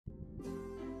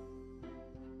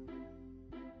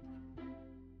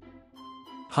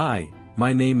Hi,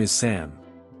 my name is Sam.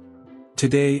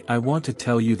 Today I want to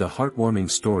tell you the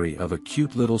heartwarming story of a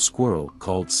cute little squirrel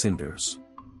called Cinders.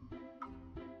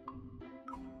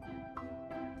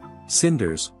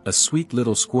 Cinders, a sweet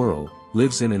little squirrel,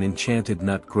 lives in an enchanted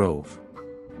nut grove.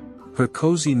 Her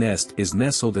cozy nest is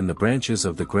nestled in the branches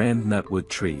of the grand nutwood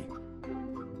tree.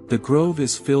 The grove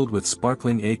is filled with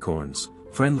sparkling acorns,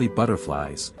 friendly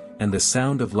butterflies, and the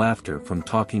sound of laughter from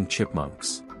talking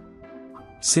chipmunks.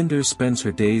 Cinders spends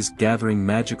her days gathering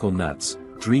magical nuts,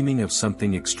 dreaming of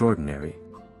something extraordinary.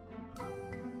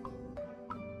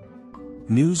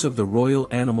 News of the royal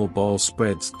animal ball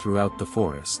spreads throughout the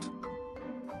forest.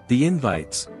 The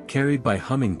invites, carried by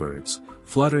hummingbirds,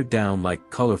 flutter down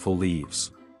like colorful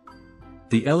leaves.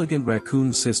 The elegant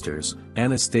raccoon sisters,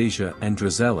 Anastasia and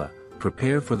Drizella,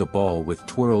 prepare for the ball with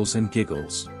twirls and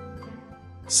giggles.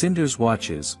 Cinders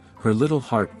watches, her little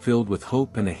heart filled with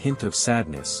hope and a hint of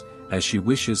sadness, as she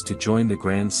wishes to join the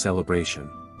grand celebration.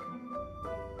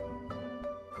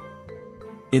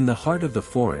 In the heart of the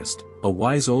forest, a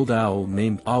wise old owl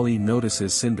named Ollie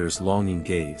notices Cinders' longing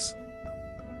gaze.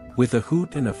 With a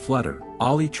hoot and a flutter,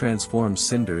 Ollie transforms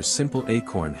Cinders' simple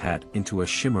acorn hat into a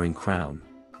shimmering crown.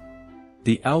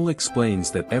 The owl explains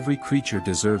that every creature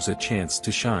deserves a chance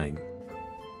to shine.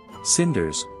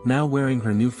 Cinders, now wearing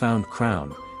her newfound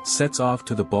crown, sets off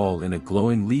to the ball in a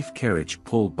glowing leaf carriage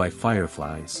pulled by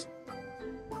fireflies.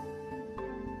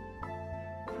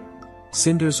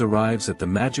 Cinders arrives at the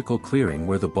magical clearing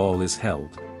where the ball is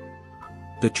held.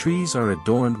 The trees are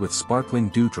adorned with sparkling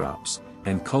dewdrops,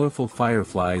 and colorful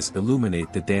fireflies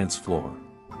illuminate the dance floor.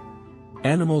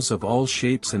 Animals of all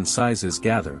shapes and sizes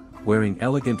gather, wearing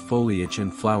elegant foliage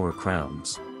and flower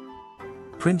crowns.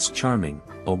 Prince Charming,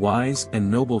 a wise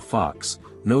and noble fox,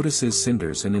 notices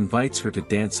Cinders and invites her to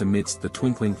dance amidst the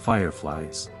twinkling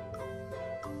fireflies.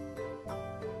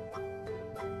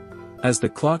 As the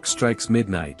clock strikes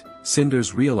midnight,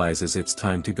 Cinders realizes it's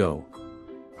time to go.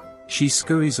 She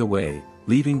scurries away,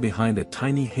 leaving behind a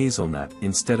tiny hazelnut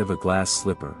instead of a glass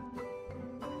slipper.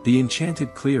 The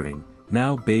enchanted clearing,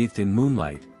 now bathed in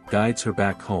moonlight, guides her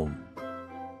back home.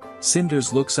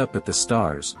 Cinders looks up at the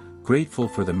stars, grateful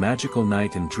for the magical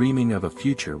night and dreaming of a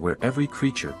future where every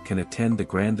creature can attend the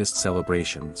grandest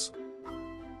celebrations.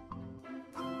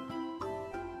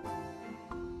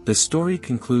 The story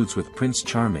concludes with Prince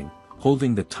Charming,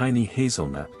 holding the tiny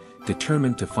hazelnut,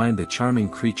 determined to find the charming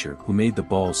creature who made the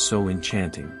ball so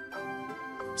enchanting.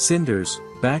 Cinders,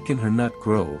 back in her nut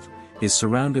grove, is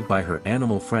surrounded by her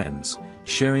animal friends,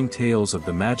 sharing tales of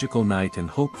the magical night and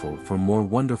hopeful for more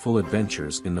wonderful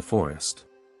adventures in the forest.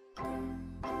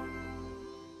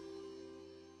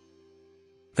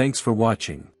 Thanks for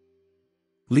watching.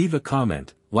 Leave a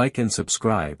comment, like and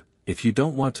subscribe, if you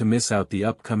don't want to miss out the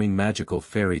upcoming magical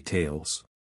fairy tales.